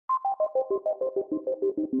Was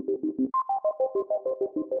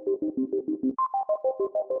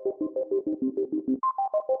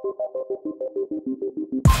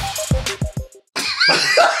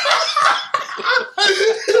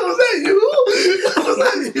that you? Was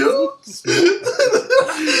that you?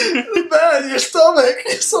 Man, your stomach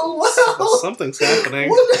is so loud. Something's happening.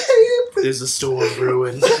 What happened? There's a store of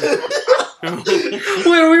ruin. Wait,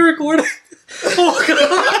 are we recording? Oh, God.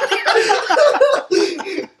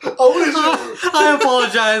 I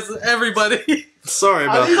apologize, everybody. Sorry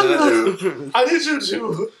about that. I need you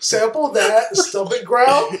to sample that stomach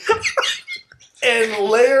growl and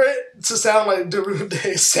layer it to sound like during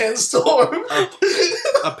a sandstorm.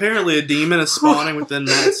 Apparently a demon is spawning within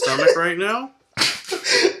Matt's stomach right now.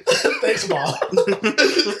 Thanks, Mom.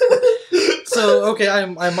 So, okay, I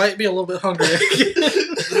might be a little bit hungry again.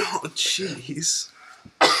 Oh, jeez.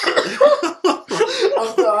 I'm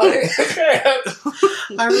dying.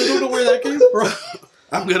 I really don't know where that came from.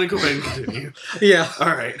 I'm gonna go ahead and continue. Yeah.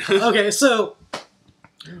 Alright. Okay, so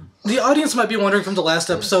the audience might be wondering from the last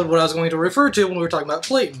episode what I was going to refer to when we were talking about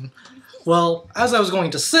Clayton. Well, as I was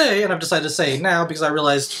going to say, and I've decided to say it now because I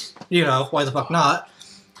realized, you know, why the fuck not.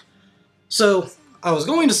 So, I was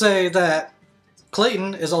going to say that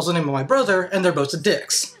Clayton is also the name of my brother, and they're both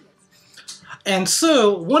dicks. And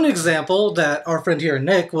so, one example that our friend here,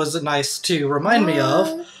 Nick, was nice to remind me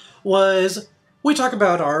of was we talk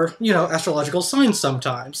about our, you know, astrological signs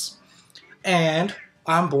sometimes. And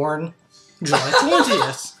I'm born July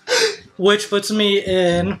 20th, which puts me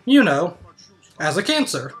in, you know, as a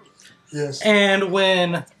Cancer. Yes. And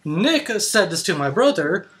when Nick said this to my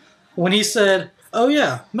brother, when he said, "Oh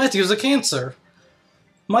yeah, Matthew's a Cancer,"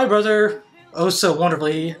 my brother, oh so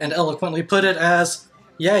wonderfully and eloquently put it as,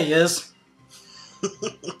 "Yeah, he is."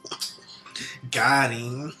 Got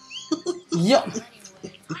him. Yep.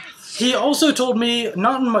 He also told me,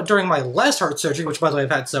 not during my last heart surgery, which by the way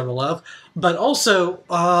I've had several of, but also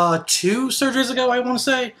 2 surgeries ago, I want to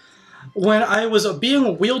say, when I was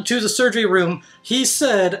being wheeled to the surgery room, he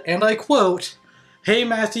said, and I quote, "Hey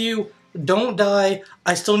Matthew, don't die.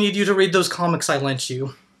 I still need you to read those comics I lent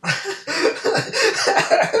you."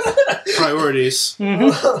 Priorities.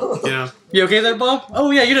 Mm-hmm. Yeah. You okay there, Bob?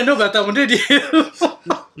 Oh yeah, you didn't know about that one, did you?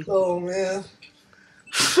 Oh, man.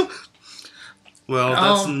 Well,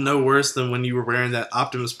 that's no worse than when you were wearing that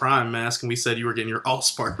Optimus Prime mask and we said you were getting your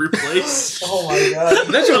Allspark replaced. Oh, my God.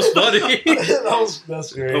 That shit was funny.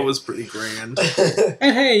 That's great. That was pretty grand.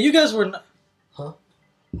 And hey, you guys were... Huh?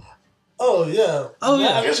 Oh, yeah. Oh,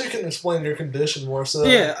 yeah. I guess you can explain your condition more so.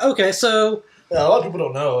 Yeah, okay, so... Yeah, a lot of people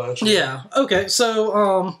don't know, actually. Yeah, okay,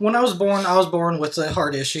 so when I was born with a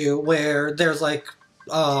heart issue where there's like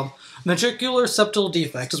ventricular septal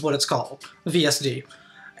defect is what it's called, VSD.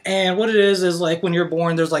 And what it is like when you're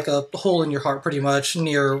born, there's like a hole in your heart pretty much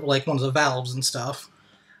near like one of the valves and stuff.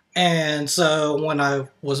 And so when I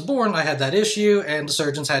was born, I had that issue and the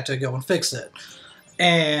surgeons had to go and fix it.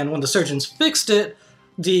 And when the surgeons fixed it,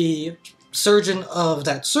 the surgeon of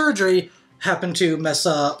that surgery happened to mess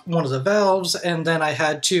up one of the valves, and then I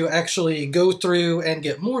had to actually go through and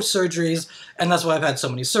get more surgeries, and that's why I've had so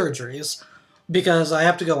many surgeries. Because I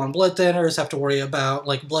have to go on blood thinners, have to worry about,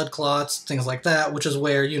 like, blood clots, things like that, which is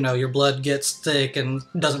where, you know, your blood gets thick and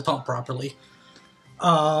doesn't pump properly.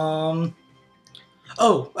 Oh,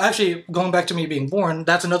 actually, going back to me being born,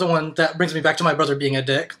 that's another one that brings me back to my brother being a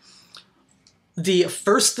dick. The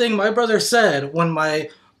first thing my brother said when my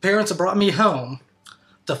parents brought me home,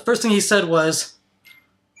 the first thing he said was,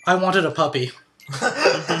 "I wanted a puppy."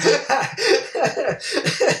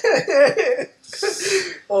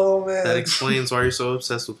 Oh, man. That explains why you're so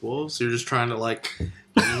obsessed with wolves. You're just trying to, like,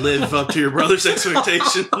 live up to your brother's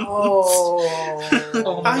expectations. Oh,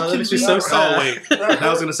 I can be so sad. Oh wait, that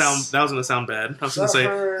was gonna sound bad. I was gonna say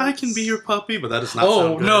I can be your puppy, but that does not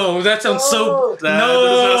sound good. No, that sounds so... That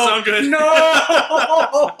does not sound good.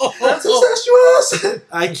 No! That's incestuous!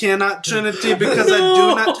 I cannot Trinity because I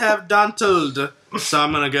do not have Donald. So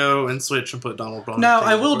I'm gonna go and switch and put Donald on. Now,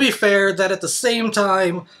 I will be fair that at the same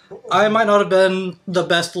time, I might not have been the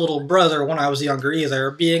best little brother when I was younger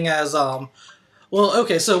either, being as, well,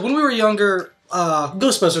 okay, so when we were younger,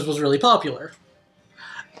 Ghostbusters was really popular.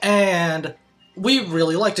 And we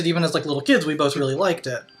really liked it, even as, like, little kids, we both really liked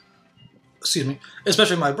it. Excuse me.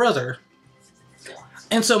 Especially my brother.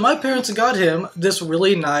 And so my parents got him this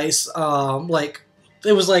really nice, like...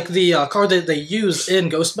 It was like the car that they used in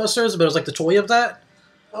Ghostbusters, but it was like the toy of that.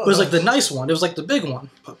 Oh, it was like the nice one. It was like the big one.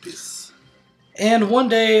 Puppies. And one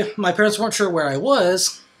day, my parents weren't sure where I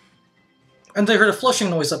was, and they heard a flushing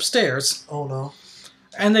noise upstairs. Oh, no.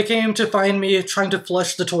 And they came to find me trying to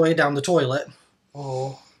flush the toy down the toilet.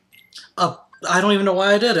 Oh. I don't even know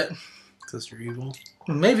why I did it. Because you're evil.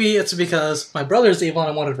 Maybe it's because my brother's evil and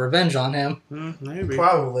I wanted revenge on him. Maybe.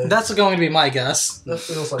 Probably. That's going to be my guess. That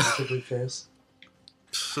feels like it could be the case.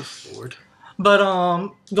 Lord. But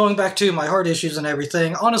going back to my heart issues and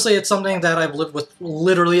everything, honestly, it's something that I've lived with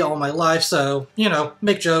literally all my life. So, you know,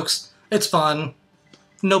 make jokes. It's fun.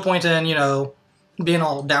 No point in, you know, being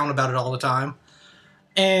all down about it all the time.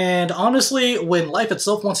 And honestly, when life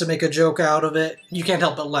itself wants to make a joke out of it, you can't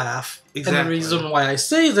help but laugh. Exactly. And the reason why I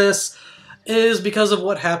say this is because of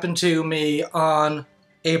what happened to me on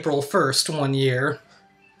April 1st one year.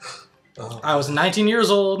 I was 19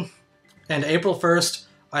 years old, and April 1st,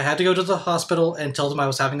 I had to go to the hospital and tell them I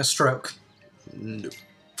was having a stroke. Nope.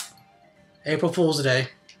 April Fool's Day.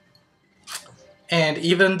 And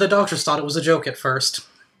even the doctors thought it was a joke at first.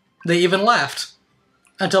 They even laughed.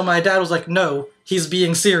 Until my dad was like, no, he's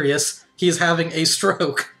being serious. He's having a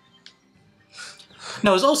stroke.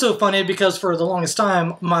 Now, it was also funny because for the longest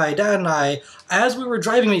time, my dad and I, as we were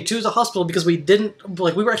driving me to the hospital, because we didn't,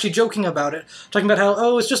 like, we were actually joking about it, talking about how,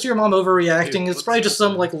 oh, it's just your mom overreacting, it's probably just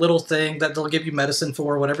some, like, little thing that they'll give you medicine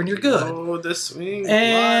for or whatever, and you're good. Oh, this swing.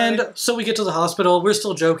 And Why? so we get to the hospital, we're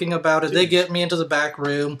still joking about it, they get me into the back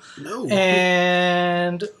room, No.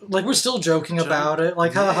 and, like, we're still joking about it,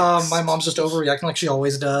 like, haha, my mom's just overreacting like she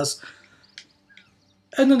always does.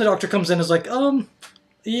 And then the doctor comes in and is like,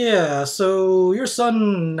 yeah, so your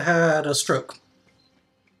son had a stroke.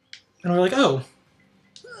 And we're like, oh,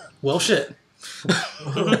 well, shit.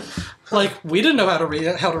 Like, we didn't know how to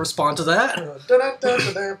respond to that.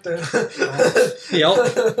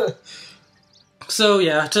 Yep. So,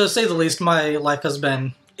 yeah, to say the least, my life has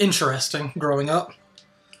been interesting growing up.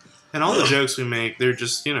 And all the jokes we make, they're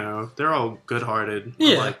just, you know, they're all good-hearted.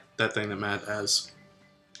 Yeah. Like that thing that Matt has.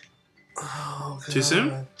 Oh, God. Too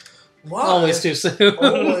soon? Why? Always too soon.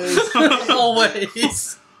 Always.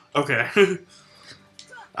 Always. Okay.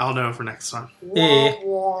 I'll know for next time. Yeah.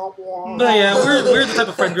 But yeah, we're the type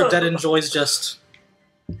of friend group that enjoys just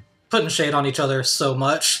putting shade on each other so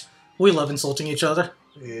much. We love insulting each other.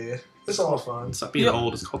 Yeah, it's all fun. Stop being Yep.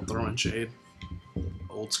 old. It's called throwing shade.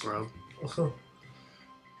 Old scrub. But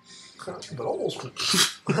almost.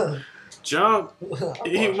 Jump.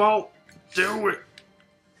 He won't do it.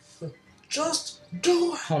 Just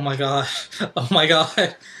do it. Oh my god. Oh my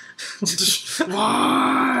god.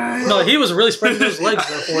 Why? No, he was really spreading those legs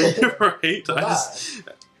there for you. You're right. Why?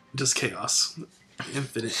 Just chaos.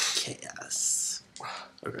 Infinite chaos.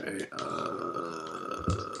 Okay.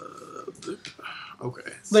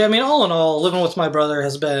 Okay. But I mean, all in all, living with my brother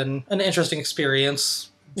has been an interesting experience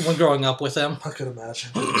when growing up with him. I could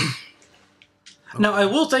imagine. Now, I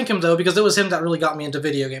will thank him, though, because it was him that really got me into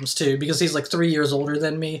video games, too, because he's, like, 3 years older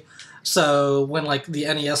than me. So when, like, the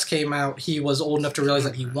NES came out, he was old enough to realize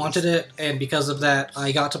that he wanted it, and because of that,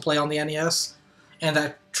 I got to play on the NES, and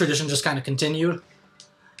that tradition just kind of continued.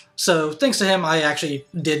 So, thanks to him, I actually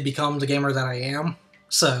did become the gamer that I am.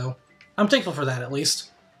 So, I'm thankful for that, at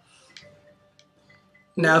least.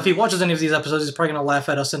 Now, if he watches any of these episodes, he's probably going to laugh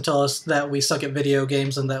at us and tell us that we suck at video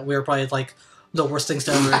games and that we're probably, like, the worst things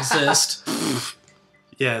to ever exist.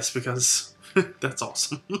 Yes, because that's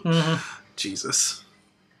awesome. Mm-hmm. Jesus.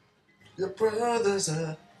 Your brother's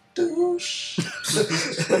a douche.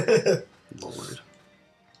 Lord.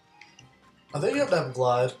 I think you have to have a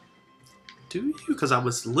glide. Do you? Because I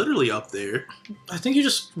was literally up there. I think you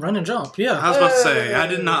just run and jump, yeah. I was about to say, I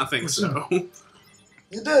did not think so. You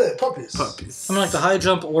did it, puppies. Puppies. I mean, like, the high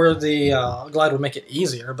jump or the glide would make it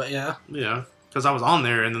easier, but yeah. Yeah, because I was on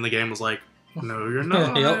there, and then the game was like, no, you're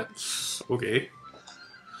not. Yep. Okay.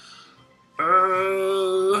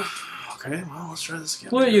 Okay, well, let's try this again.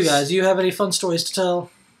 What are you guys? Do you have any fun stories to tell?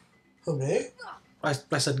 Who, me? I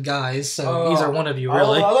said guys, so these are one of you, I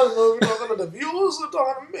really. don't know if you're talking to the viewers or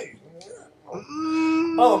talking to me.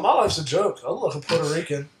 Oh, my life's a joke. I look like a Puerto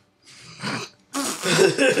Rican.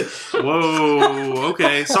 Whoa,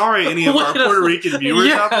 okay. Sorry, any of our Wait a- Puerto Rican viewers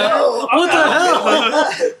Yeah. out there. No, What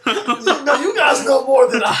the hell? No, you guys know more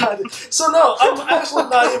than I do. So no, I'm actually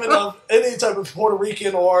not even of any type of Puerto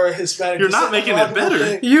Rican or Hispanic. You're not descent. making it better.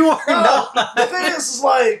 Thing. You are No, not. the thing is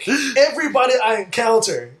like everybody I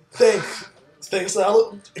encounter thinks that I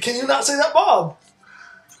look. Can you not say that, Bob?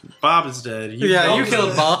 Bob is dead. Yeah, you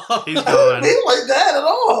killed Bob. He's I don't gone. mean like that at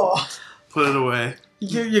all. Put it away.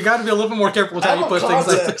 You got to be a little bit more careful with how you put things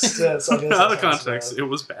like Context, this. yes, I guess Out of that's context, bad. it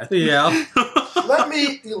was bad. Yeah, Let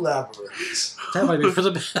me elaborate. that might be for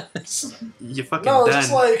the best. You fucking No, done.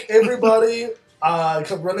 just like everybody I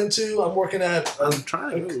come run into, I'm working at I'm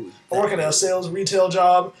trying. I'm working at a sales retail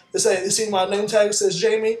job. They see my name tag that says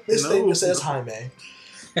Jamie. This No. thing that says Jaime.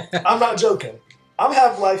 I'm not joking. I'm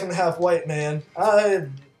half black and half white, man.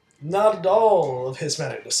 Not at all of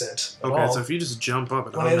Hispanic descent. Okay, all. so if you just jump up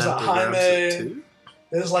and My name's not Jaime. too?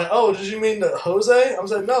 It's like, oh, did you mean that Jose? I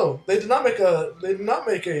was like, no, they did not make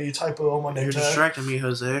a typo on my name You're tag. distracting me,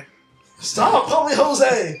 Jose. Stop, call me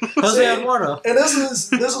Jose. Jose Eduardo. And this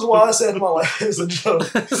is why I said my life is a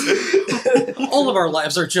joke. All of our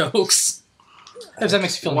lives are jokes. If that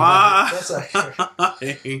makes you feel Why? That's accurate.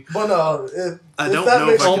 But I don't know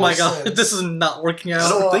if I Oh can my god, sense. this is not working out. I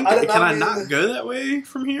don't think. I Can I not go that way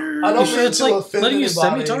from here? I don't mean It's to like offend letting you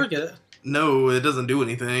anybody. semi-target. No, it doesn't do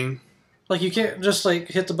anything. Like you can't just like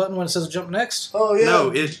hit the button when it says jump next. Oh yeah.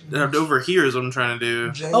 No, it over here is what I'm trying to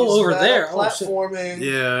do. James over Bad there. Oh, shit. Platforming.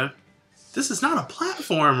 Yeah. This is not a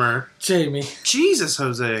platformer. Jamie. Jesus,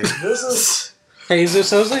 Jose. This is. Jesus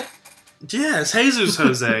Jose? Yes, Jesus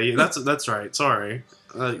Jose. That's right. Sorry.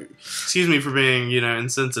 Excuse me for being,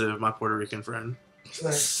 insensitive, my Puerto Rican friend.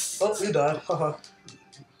 Thanks. Oh, you died. Haha.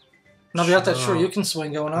 Now we got that sure you can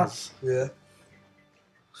swing going on. Yeah.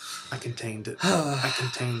 I contained it. I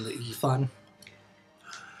contained the evil. Fun.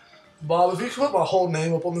 Bob, if you could put my whole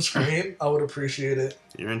name up on the screen, I would appreciate it.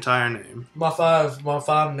 Your entire name. My five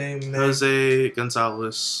name. Jose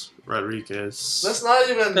Gonzalez Rodriguez. That's not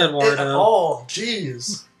even it Eduardo. at all.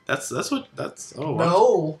 Jeez. That's oh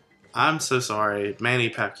No. I'm so sorry. Manny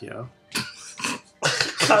Pacquiao.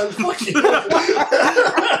 God, fuck you.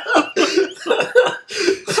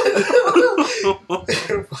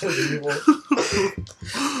 You're fucking evil.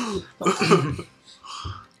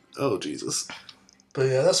 Oh Jesus. But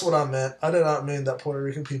yeah, that's what I meant. I did not mean that Puerto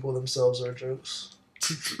Rican people themselves are jokes.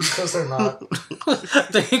 Because they're not.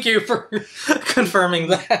 Thank you for confirming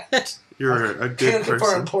that. You're a good Can't confirm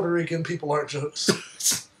person. Puerto Rican people aren't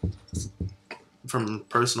jokes. From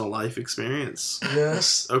personal life experience.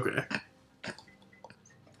 Yes. Okay.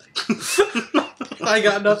 I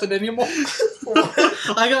got nothing anymore.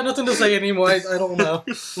 I got nothing to say anymore. I don't know.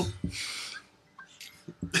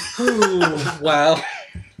 Ooh, wow.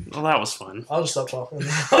 Well, that was fun. I'll just stop talking.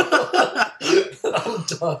 I'm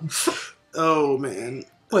done. Oh man.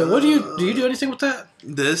 Wait, what do you do anything with that?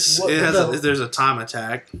 This What it has the- there's a time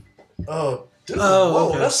attack. Oh, dude. Oh, Whoa,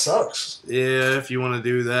 okay. that sucks. Yeah, if you want to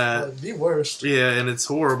do that. Like, the worst. Yeah, and it's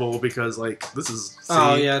horrible because this is.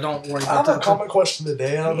 Oh see- yeah, don't worry I about have a that. comment question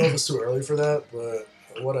today. I don't know if it's too early for that, but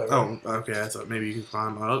whatever. Oh, okay. I thought maybe you could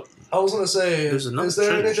climb up. I was gonna say, There's another is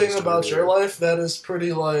there trend anything just about over your there. life that is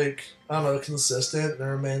pretty, like, I don't know, consistent and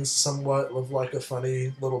remains somewhat of, like, a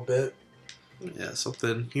funny little bit? Yeah,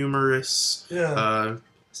 something humorous. Yeah.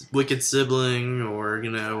 Wicked sibling, or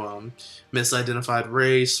misidentified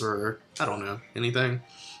race, or I don't know, anything.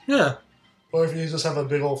 Yeah. Or if you just have a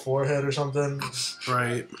big old forehead or something.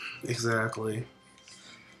 Right. Exactly.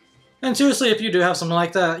 And seriously, if you do have something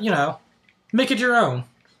like that, make it your own.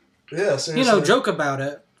 Yeah, seriously. Joke about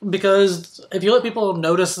it. Because if you let people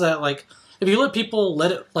notice that, like, if you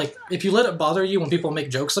let it bother you when people make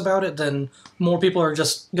jokes about it, then more people are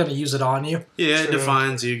just going to use it on you. Yeah, it True.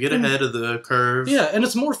 defines you. Get ahead of the curve. Yeah, and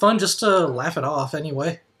it's more fun just to laugh it off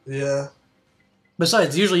anyway. Yeah,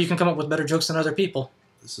 Besides, usually you can come up with better jokes than other people.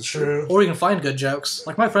 This is true. true. Or you can find good jokes.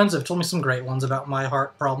 Like, my friends have told me some great ones about my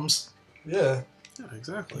heart problems. Yeah. Yeah,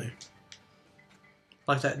 exactly.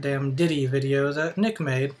 Like that damn Diddy video that Nick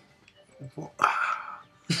made.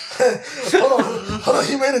 Hold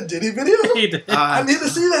on, you made a Diddy video? He did. I need to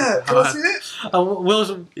see that. Can I see it?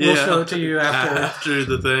 We'll show it to you after. After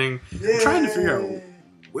the thing. Yeah. I'm trying to figure out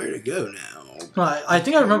where to go now. I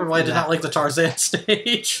think I remember why I did not like the Tarzan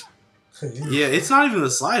stage. Yeah, it's not even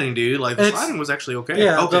the sliding, dude. Like, the It's- sliding was actually okay.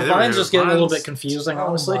 Yeah, okay, the there we vines go. just get a little Vines. bit confusing, Oh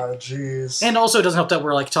honestly. my jeez. And also, it doesn't help that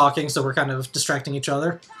we're, like, talking, so we're kind of distracting each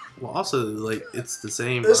other. Well, also, like, it's the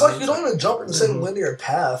same. It's like vines. you don't even jump in the same linear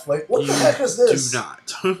path. Like, what the You heck is this? Do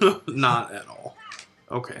not. Not at all.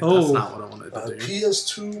 Okay, that's not what I wanted to do.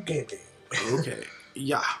 PS2 gaming. Okay,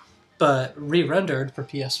 yeah. But re-rendered for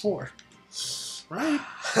PS4. Right?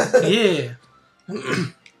 Yeah.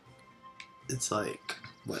 It's like,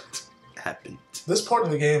 what happened? This part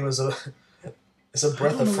of the game is a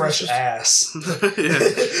breath of fresh ass. Yeah.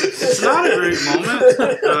 It's not a great moment.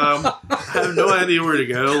 I have no idea where to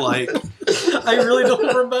go. Like, I really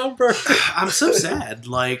don't remember. I'm so sad.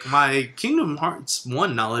 Like, my Kingdom Hearts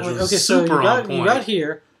 1 knowledge was Okay, so super on point. you got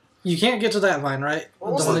here. You can't get to that vine, right?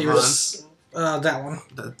 What was The one that you were... vine? that one.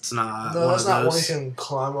 That's not No, one that's of not one those. you can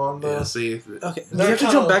climb on, though. Yeah, see. Okay, you They're have to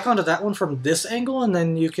kinda- jump back onto that one from this angle, and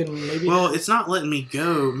then you can maybe... Well, it's not letting me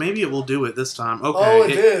go. Maybe it will do it this time. Okay, Oh, it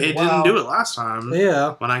did. It Wow. didn't do it last time.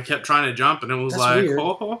 Yeah, When I kept trying to jump, and it was That's like, weird.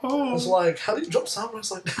 ho, ho, ho. It's like, how do you jump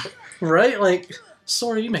sideways like that? right? Like,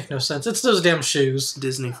 sorry, you make no sense. It's those damn shoes.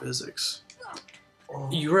 Disney physics. Oh,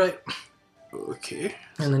 You right. Okay.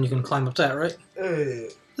 And then you can climb up that, right? hey.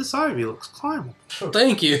 This ivy looks climbable.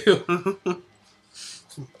 Thank you.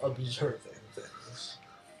 Observing things.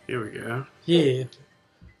 Here we go. Yeah.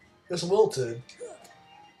 It's wilted.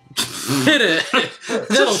 Hit it.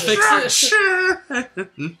 That'll fix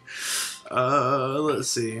it. Let's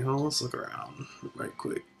see. Well, let's look around right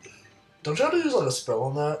quick. Don't you have to use like a spell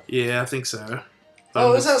on that? Yeah, I think so.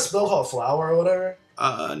 Oh, is that a spell called flower or whatever?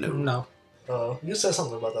 No. No. Oh, you said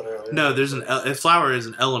something about that earlier. No, there's a flower is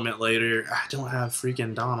an element later. I don't have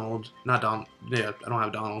freaking Donald. Not Donald. Yeah, I don't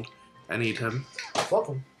have Donald. I need him. Fuck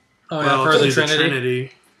him. Oh, Well, yeah, for the he's a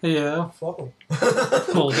Trinity. Yeah. Fuck him.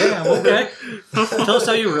 Well, damn, okay. Tell us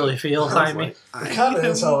how you really feel, Jaime. It kind of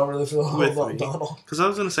is how I really feel with about me. Donald. Because I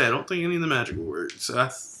was going to say, I don't think any of the magic will work. So I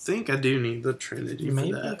think I do need the Trinity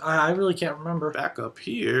Maybe. for that. I really can't remember. Back up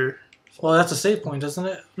here. Well, that's a save point, isn't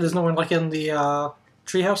it? There's no one like in the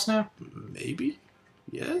treehouse now? Maybe?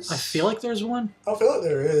 Yes? I feel like there's one. I feel like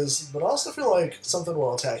there is, but I also feel like something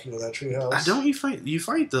will attack you in that treehouse. Don't you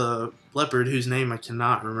fight the leopard whose name I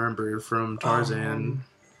cannot remember from Tarzan.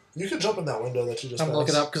 You can jump in that window that you just I'm passed. gonna look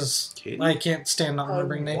it up because I can't stand not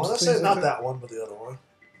remembering names. I want to say not that one, but the other one.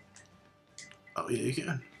 Oh, yeah, you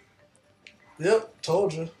can. Yep,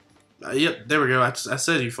 told you. Yep, there we go. I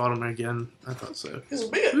said you fought him again. I thought so. He's a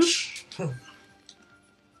bitch.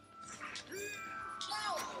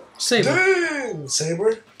 Saber. Dang!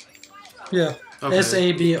 Saber? Yeah. Okay.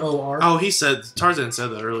 Sabor. Oh, Tarzan said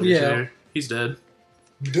that earlier, Yeah. too. He's dead.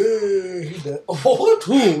 Dang, he dead. What?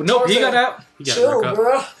 Ooh, nope, he got out. He got Chill, back up.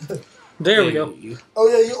 bro. There we go. Oh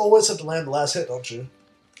yeah, you always have to land the last hit, don't you?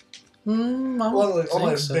 I On don't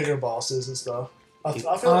like think bigger bosses and stuff. I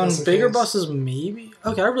feel like on that's the bigger case. bosses, maybe.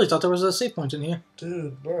 Okay, I really thought there was a save point in here.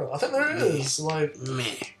 Dude, bro, I think there is. Like, Meh.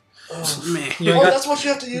 oh, Meh. You oh got- that's what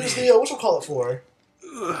you have to use the what you call it for?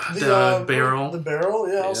 The barrel. The barrel,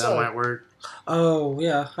 yeah. Yeah, that might work. Oh,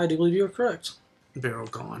 yeah, I do believe you were correct. Barrel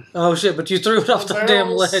gone. Oh shit, but you threw it off the damn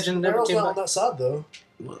ledge and never barrel's came not on back. that side though.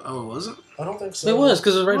 Oh, was it? I don't think so. It was,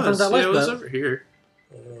 because it was right in front of that Yeah, it was left over here.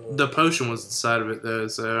 Uh, The potion was the side of it, though,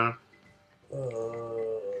 so...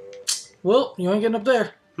 Well, you ain't getting up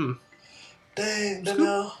there. Dang,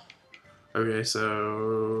 no. Okay,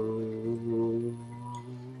 so...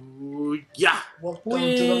 Yeah! Welcome to the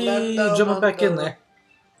Whee! land down Jumping back in under. there.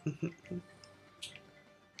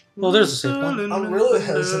 Well, there's a save point. I'm really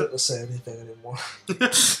hesitant to say anything anymore.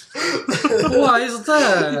 Why is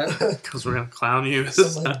that? Because we're going to clown you. Is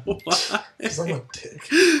that why? Because I'm a dick.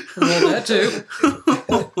 Well, that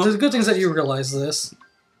too. There's good things that you realize this.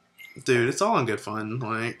 Dude, it's all in good fun.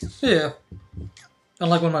 Like, Yeah.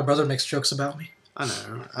 Unlike when my brother makes jokes about me. I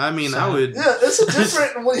know. I mean, I Sorry. would... Yeah, it's a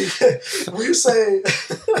different when you say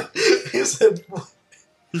you said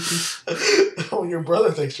when your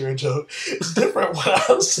brother thinks you're a joke. It's different when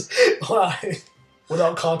I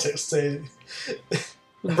without context say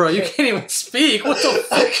Bro, you can't even speak. What the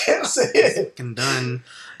fuck? I can't say it. Fucking done.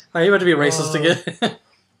 Are you about to be racist again?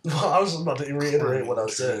 Well, I was just about to reiterate what I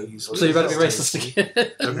said. So you're about to be racist again?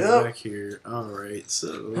 Okay, Yep. back here. Alright,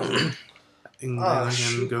 so... And then Ah, I can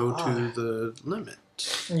shoot. go to the limit.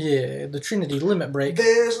 Yeah, the Trinity limit break.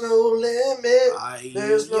 There's no limit.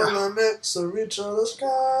 There's no Yeah. limit. So reach on the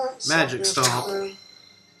sky. Magic stomp.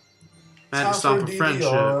 Magic stomp for friendship.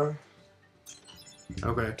 DDR.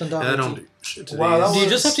 Okay. Dun, Yeah, dun, that dun. don't do shit to Wow, these. that Do you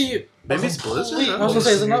was- just have to use... Maybe it's Blizzard? complete I was gonna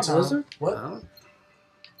say, is it not waste of your time. Blizzard? What? Oh.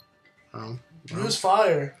 Oh. Use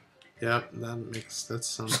fire. Yep, that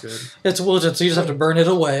sounds good. It's Wilton, so you just have to burn it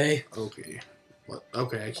away. Okay. What?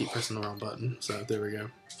 Okay, I keep pressing the wrong button, so there we go.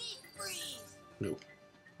 Nope.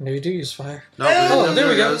 Maybe you do use fire. No, Oh, there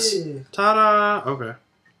we go. Hey. Ta-da! Okay.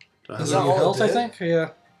 Does that it give you all it health, I did? think? Yeah.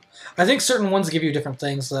 I think certain ones give you different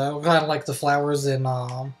things, though. Kind of like the flowers in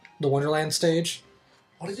the Wonderland stage.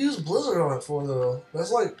 What did you use Blizzard on it for, though?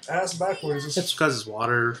 That's like ass backwards. It's because it's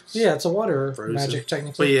water. Yeah, it's a water Frozen. magic, But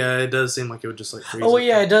technically. yeah, it does seem like it would just like freeze Oh, it.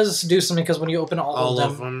 yeah, it does do something, because when you open all All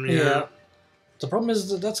of them, yeah. yeah. The problem is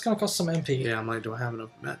that that's going to cost some MP. Yeah, I'm like, do I have enough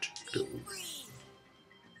magic?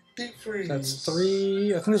 Deep freeze. That's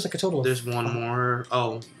 3. I think there's like a total of... There's one more.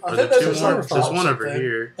 Oh, I are think there there's two like more? five There's one or over something.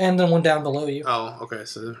 here. And then one down below you. Oh, okay,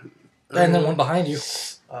 so... And then one behind you.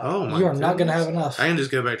 Oh my You are not going to goodness. have enough. I can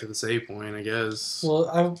just go back to the save point, I guess. Well,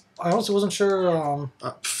 I honestly wasn't sure...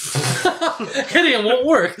 Uh, Hitting him won't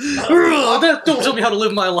work. Don't tell me how to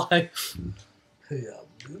live my life. Yeah.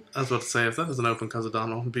 I was about to say, if that doesn't open because of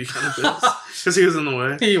Donald, I'd be kind of pissed. Because he was in the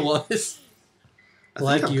way. He was. I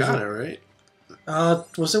Like think I've got it, usual. right?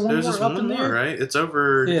 Was there one There's more just up one in more, there? right? It's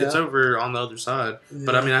over. Yeah. It's over on the other side.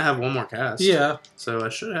 But I mean, I have one more cast. Yeah. So I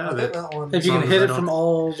should I have think it. that one. If you long can as hit I it don't- from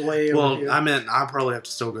all the way over Well, here. I meant I probably have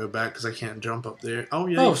to still go back because I can't jump up there. Oh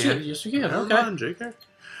yeah, Oh, you shit. can. Yes, you can. Never Okay. mind, JK.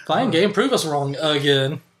 Fine game. Prove us wrong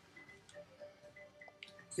again.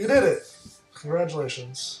 You did it.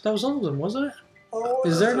 Congratulations. That was all of them, wasn't it? Oh,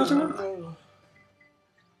 Is there another one?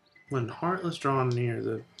 When Heartless drawn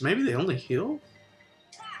near, maybe they only heal?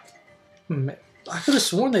 I could have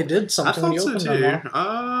sworn they did I something when thought you so opened them too.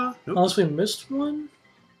 all. Nope. Unless we missed one?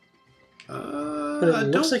 But it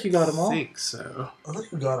looks like you got them all. I think so. I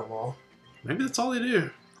think we got them all. Maybe that's all they do.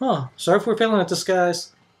 Huh. Sorry if we're failing at this,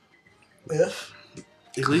 guys. If?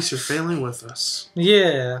 At least you're failing with us.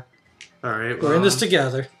 Yeah. Alright, We're in this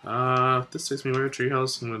together. This takes me to a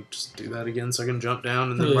treehouse. I'm gonna just do that again so I can jump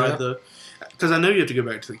down and then Yeah. ride the... Because I know you have to go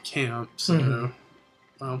back to the camp, so... Mhm.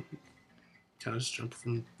 Kind of just jump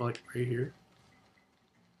from, like, right here.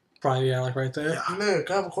 Probably, yeah, like right there.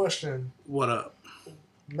 Nick, I have a question. What up?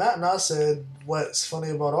 Matt and I said what's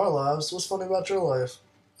funny about our lives. What's funny about your life?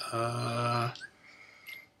 I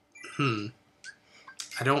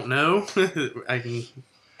don't know. I can...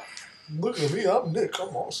 Look at me, I'm Nick. I'm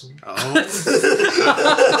awesome. Oh.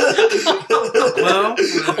 Well...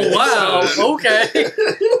 Wow, okay.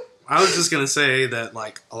 I was just gonna say that,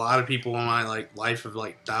 like, a lot of people in my, like, life have,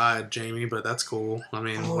 like, died, Jamie, but that's cool. I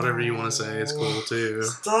mean, whatever you want to say, it's cool, too.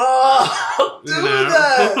 Stop doing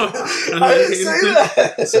that! I didn't say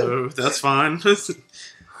that! So, that's fine.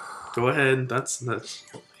 Go ahead. That's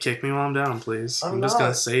kick me while I'm down, please. I'm just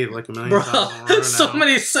gonna say it like a million times in a row so now.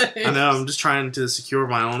 many sayings. I know, I'm just trying to secure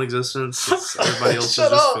my own existence since everybody else Shut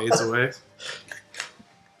just up. fades away.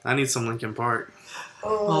 I need some Linkin Park.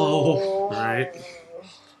 Oh. Right.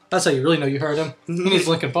 That's how you really know you heard him. He needs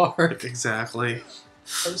Linkin Park. Exactly.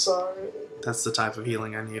 I'm sorry. That's the type of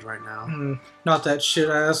healing I need right now. Not that shit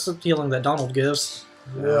ass healing that Donald gives.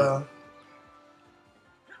 Yeah.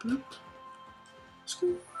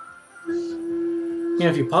 Yeah,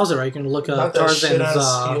 if you pause it right, you can look Not up that shit ass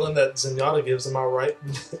Tarzan's. healing that Zenyatta gives. Am I right?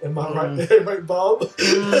 Am I right? Right, Bob?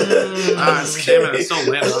 Ah, damn it! I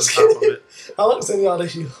still landed on top of it. I like Zenyatta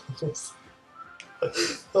heals.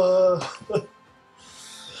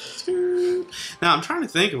 Now I'm trying to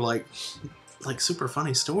think of like super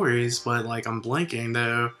funny stories, but like I'm blanking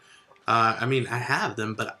though. I mean, I have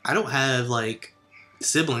them, but I don't have like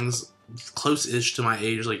siblings close-ish to my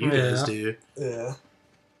age like you guys do. Yeah.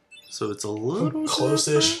 So it's a little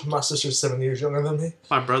close-ish. different. My sister's 7 years younger than me.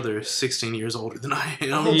 My brother is 16 years older than I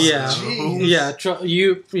am. Oh, Yeah,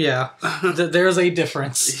 jeez. There's a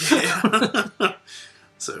difference. Yeah.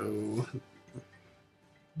 So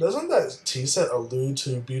Doesn't that T set allude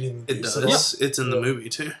to beating it Beast does. up? It's in the movie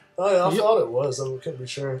too. Oh yeah, I thought it was. I couldn't be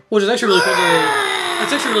sure. Which is actually really cool.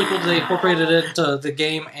 It's actually really cool that they incorporated it into the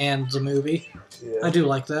game and the movie. Yeah. I do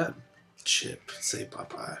like that. Chip, say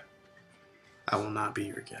bye-bye. I will not be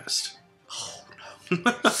your guest. Oh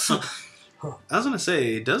Huh. I was gonna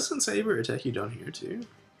say, doesn't Saber attack you down here too?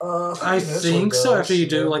 I think so. After you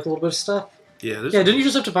do like a little bit of stuff. Yeah. Yeah. Didn't you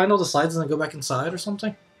just have to find all the slides and then go back inside or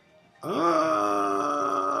something?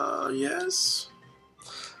 Yes.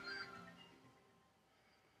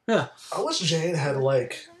 Yeah. I wish Jane had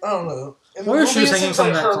like I don't know. In the Where she movie, was it hanging seems from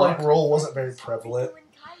like that her clock. like role wasn't very prevalent.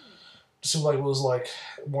 It seemed like it was like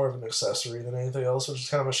more of an accessory than anything else, which is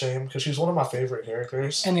kind of a shame because she's one of my favorite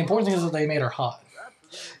characters. And the important thing is that they made her hot.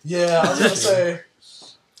 Yeah, I was gonna say.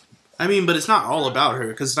 I mean, but it's not all about her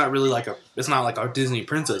because it's not really like it's not like a Disney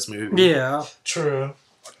princess movie. Yeah. True.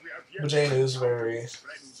 But Jane is very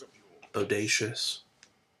Bodacious.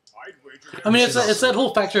 I mean, it's She's that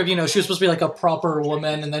whole factor of, she was supposed to be like a proper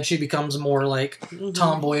woman, and then she becomes more like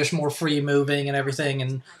tomboyish, more free moving and everything,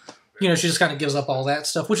 and she just kind of gives up all that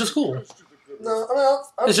stuff, which is cool. No,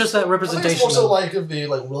 I mean, It's just that I think representation. it's more so of- like of the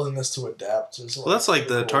like willingness to adapt. Well, that's like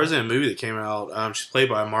the Tarzan movie that came out. She's played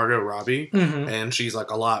by Margot Robbie, Mhm. and she's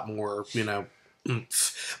like a lot more,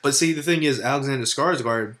 oomph. But see, the thing is, Alexander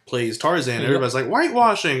Skarsgård plays Tarzan. And everybody's like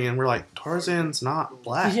whitewashing, and we're like, Tarzan's not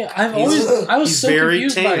black. Yeah, I was He's so very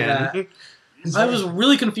confused by tan. that. I was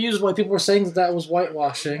really confused why people were saying that was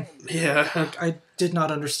whitewashing. Yeah, I did not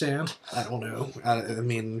understand. I don't know. I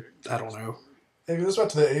mean, I don't know. It goes back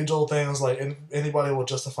to the age-old thing. It's like anybody will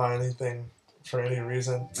justify anything for any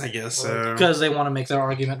reason. I guess so. Because they want to make their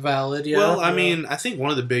argument valid, yeah. Well, I mean, I think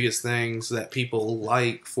one of the biggest things that people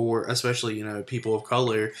like for, especially, people of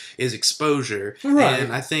color, is exposure. Right.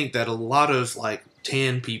 And I think that a lot of, like,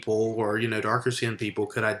 tan people or, darker skinned people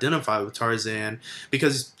could identify with Tarzan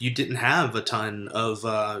because you didn't have a ton of,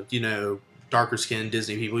 darker skinned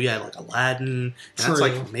Disney people. You had, like, Aladdin. And that's, True.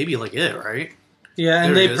 like, maybe, like, it, right? Yeah,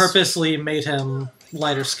 and There it they is. purposely made him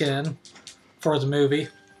lighter skin for the movie.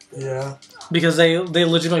 Yeah. Because they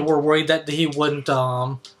legitimately were worried that he wouldn't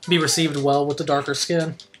be received well with the darker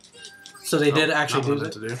skin. So they did actually do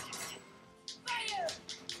that. To do.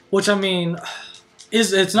 Which, I mean,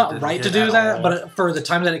 It's not Didn't right to hit do at that, all. but for the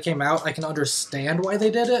time that it came out, I can understand why they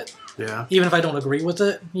did it, Yeah. even if I don't agree with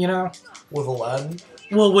it, you know? With Aladdin?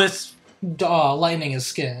 Well, with lightening his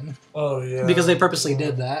skin. Oh, yeah. Because they purposely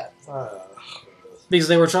did that. Uh, Because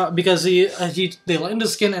they were because they lightened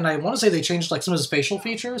his skin, and I want to say they changed like some of his facial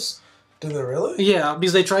features. did they really? Yeah,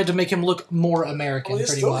 because they tried to make him look more American, Well, he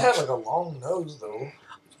pretty still much. had like a long nose, though.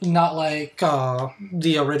 Not like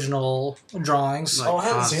the original drawings. Like Oh, I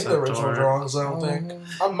haven't seen the concept original art. drawings, I don't think.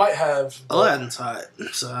 I might have. but- Aladdin's hot,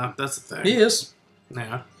 so that's the thing. He is.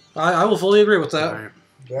 Yeah. I will fully agree with that. Alright.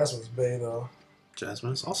 Jasmine's bae, though.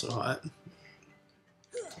 Jasmine's also hot.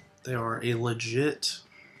 They are a legit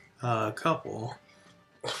couple.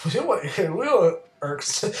 You know what?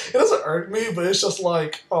 It doesn't irk me, but it's just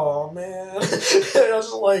like, oh man. It's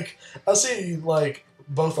just like, I see like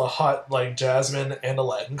both a hot like Jasmine and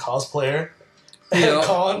Aladdin cosplayer at Yeah.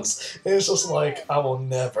 cons. And it's just like, I will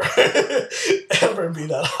never ever be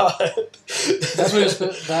that hot.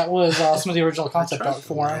 That was some of the original concept art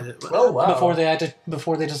for him. Oh wow. Before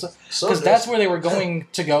they just So because that's where they were going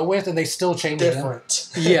to go with, and they still changed it. different.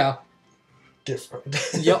 Yeah. Different.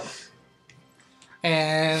 Yep.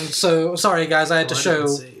 And so, sorry guys, I had to Oh, I show.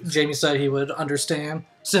 didn't save. Jamie said he would understand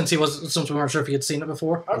since we weren't sure if he had seen it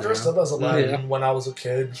before. I dressed up as Aladdin Yeah. when I was a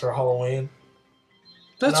kid for Halloween.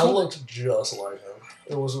 That's and I what, looked just like him.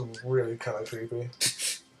 It was really kind of creepy.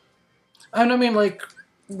 and I mean, like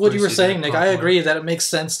what Where you were you see saying, that Nick. I popular. agree that it makes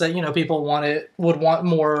sense that people would want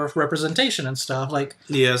more representation and stuff. Like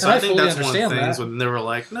Yeah, so And I I think fully that's one of the understand things that. when they were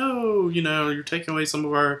like, no, you're taking away some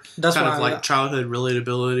of our that's kind why of like childhood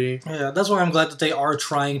relatability. yeah, that's why I'm glad that they are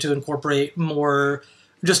trying to incorporate more,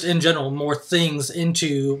 just in general, more things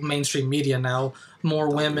into mainstream media now. More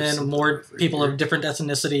women, something more over people here. of different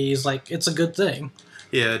ethnicities. Like it's a good thing.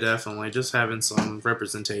 Yeah, definitely. Just having some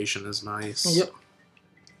representation is nice. Yep.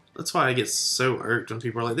 That's why I get so irked when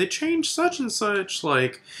people are like, they changed such and such.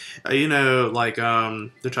 Like, they're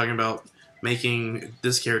talking about making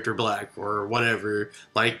this character black or whatever.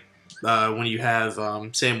 Like, when you have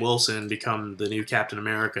Sam Wilson become the new Captain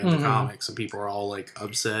America in the Mhm. comics and people are all, like,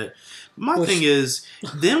 upset. My Which- thing is,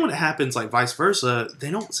 then when it happens, like, vice versa,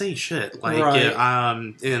 they don't say shit. Like,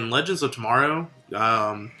 Right. in Legends of Tomorrow,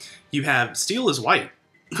 you have Steel is white.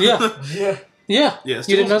 Yeah. Yeah. Yeah. Yeah,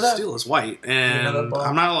 You didn't know that? Steel is white, and know that, Bob?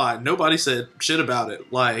 I'm not gonna lie, nobody said shit about it.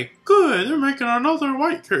 Like, good, they're making another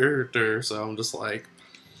white character, so I'm just like,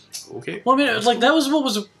 okay. Well, I mean, like that was what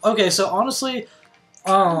was okay. So honestly,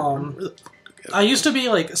 I used to be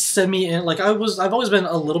like I've always been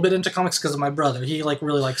a little bit into comics because of my brother. He like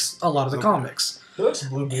really likes a lot of the Okay. comics. He likes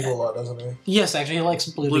Blue Beetle a lot, doesn't he? Yes, actually, he likes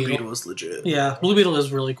Blue Blue Beetle. Beetle is legit. Yeah, Blue Beetle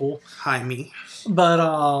is really cool. Hi, me. But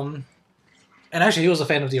and actually, he was a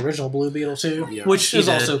fan of the original Blue Beetle too, Yeah, which he is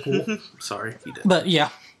did. also cool. Sorry, he did. But yeah,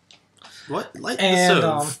 What? Light And, the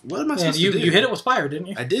stove. What am I and supposed you to do? you hit it with fire, didn't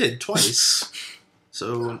you? I did twice.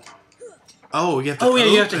 So, oh, you have to. Oh yeah,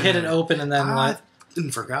 you have to hit it open. open and then I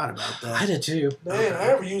forgot about that. I did too. Man, I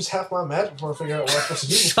ever used half my magic before I figure out what I'm supposed to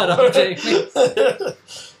do. Shut up, Jamie.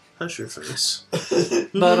 Hush your face.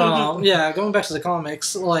 But yeah, going back to the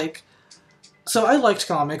comics, like, so I liked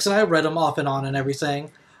comics and I read them off and on and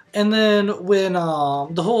everything. And then when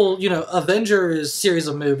the whole Avengers series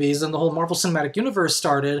of movies and the whole Marvel Cinematic Universe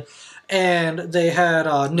started, and they had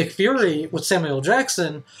Nick Fury with Samuel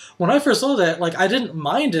Jackson, when I first saw that, like, I didn't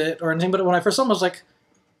mind it or anything. But when I first saw him, I was like,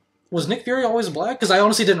 was Nick Fury always black? Because I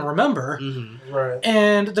honestly didn't remember. Mm-hmm. Right.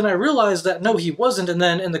 And then I realized that no, he wasn't. And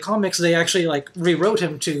then in the comics, they actually like rewrote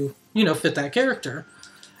him to fit that character.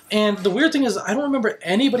 And the weird thing is, I don't remember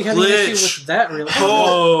anybody having an issue Glitch. with that. Really,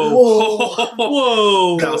 Oh,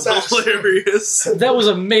 whoa, that was actually- hilarious. that was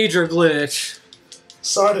a major glitch.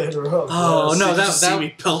 Sorry to interrupt. Oh, guys. no, Did you that- see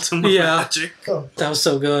me pelt him with Yeah. magic. That was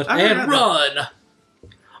so good. I And remember run.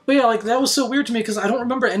 But yeah, like that was so weird to me because I don't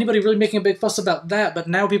remember anybody really making a big fuss about that. But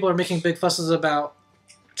now people are making big fusses about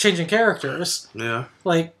changing characters. Yeah.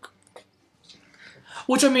 Like,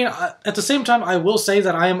 which I mean, at the same time, I will say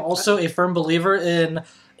that I am also a firm believer in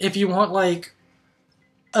if you want like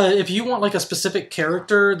a specific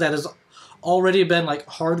character that has already been like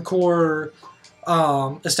hardcore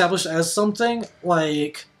established as something,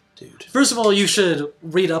 like, Dude. first of all, you should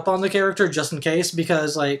read up on the character just in case,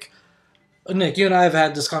 because like Nick, you and I have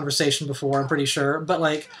had this conversation before, I'm pretty sure, but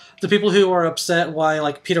like the people who are upset why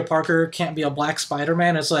like Peter Parker can't be a black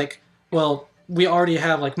Spider-Man, it's like, well, we already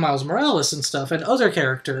have like Miles Morales and stuff and other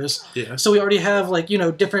characters. Yeah. So we already have like,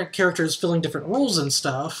 different characters filling different roles and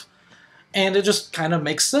stuff. And it just kind of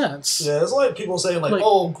makes sense. Yeah, it's like people saying like, Like-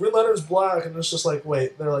 "Oh, Green Lantern's black," and it's just like,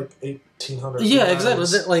 wait, they're like 1800. Yeah, exactly.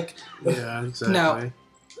 Like, Yeah, exactly. Now-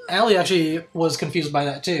 Allie actually was confused by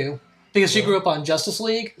that too. because she grew up on Justice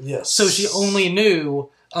League. Yes. So she only knew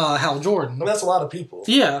Hal Jordan. And that's a lot of people.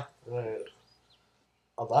 Yeah. Right.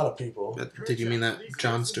 A lot of people. Did you mean that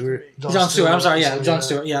Jon Stewart? John Stewart. I'm sorry. Yeah, John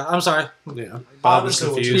Stewart. Yeah, I'm sorry. Yeah. Bob was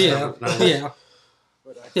confused. Yeah. Yeah.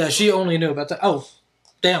 Yeah. She only knew about that. Oh,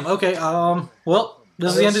 damn. Okay. Well,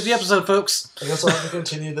 this is the end of the episode, folks. I guess I'll have to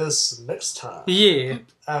continue this next time. Yeah.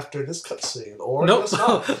 After this cutscene, or Nope.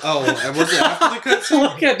 Oh, and was it after the cutscene?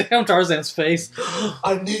 Look at damn Tarzan's face.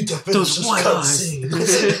 I need to finish Those this white cutscene.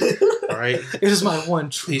 All right. It is my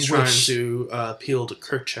one true He's wish. trying to appeal to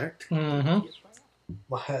Kerchak. Mm-hmm.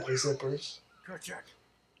 My hat and zippers.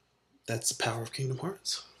 That's the power of Kingdom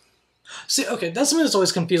Hearts. See, okay, that's something that's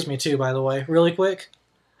always confused me too, by the way, really quick.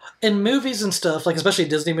 In movies and stuff, like especially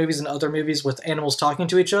Disney movies and other movies with animals talking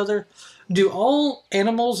to each other, do all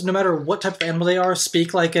animals, no matter what type of animal they are,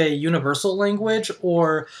 speak like a universal language?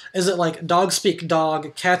 Or is it like dogs speak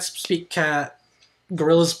dog, cats speak cat,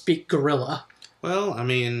 gorillas speak gorilla? Well, I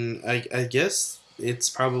mean, I guess it's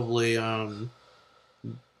probably,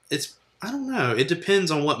 it's, I don't know. It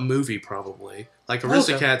depends on what movie, probably. Like,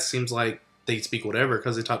 Aristocats seems like they speak whatever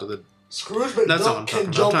because they talk to the... Scrooge That's all I'm McDuck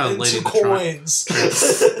talking can about. jump I'm trying to into lay coins.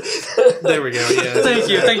 There we go, yeah.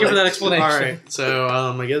 Thank you for that explanation. Alright, so,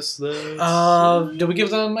 I guess the... Did we give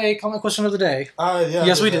them a comment question of the day? Yeah,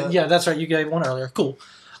 Yes, we did. Yeah, that's right. You gave one earlier. Cool.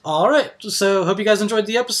 All right. So, hope you guys enjoyed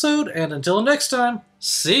the episode, and until next time,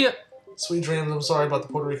 see ya. Sweet dreams. I'm sorry about the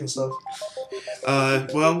Puerto Rican stuff.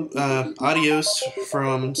 Adios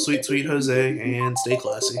from Sweet Sweet Jose, and stay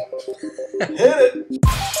classy. Hit it!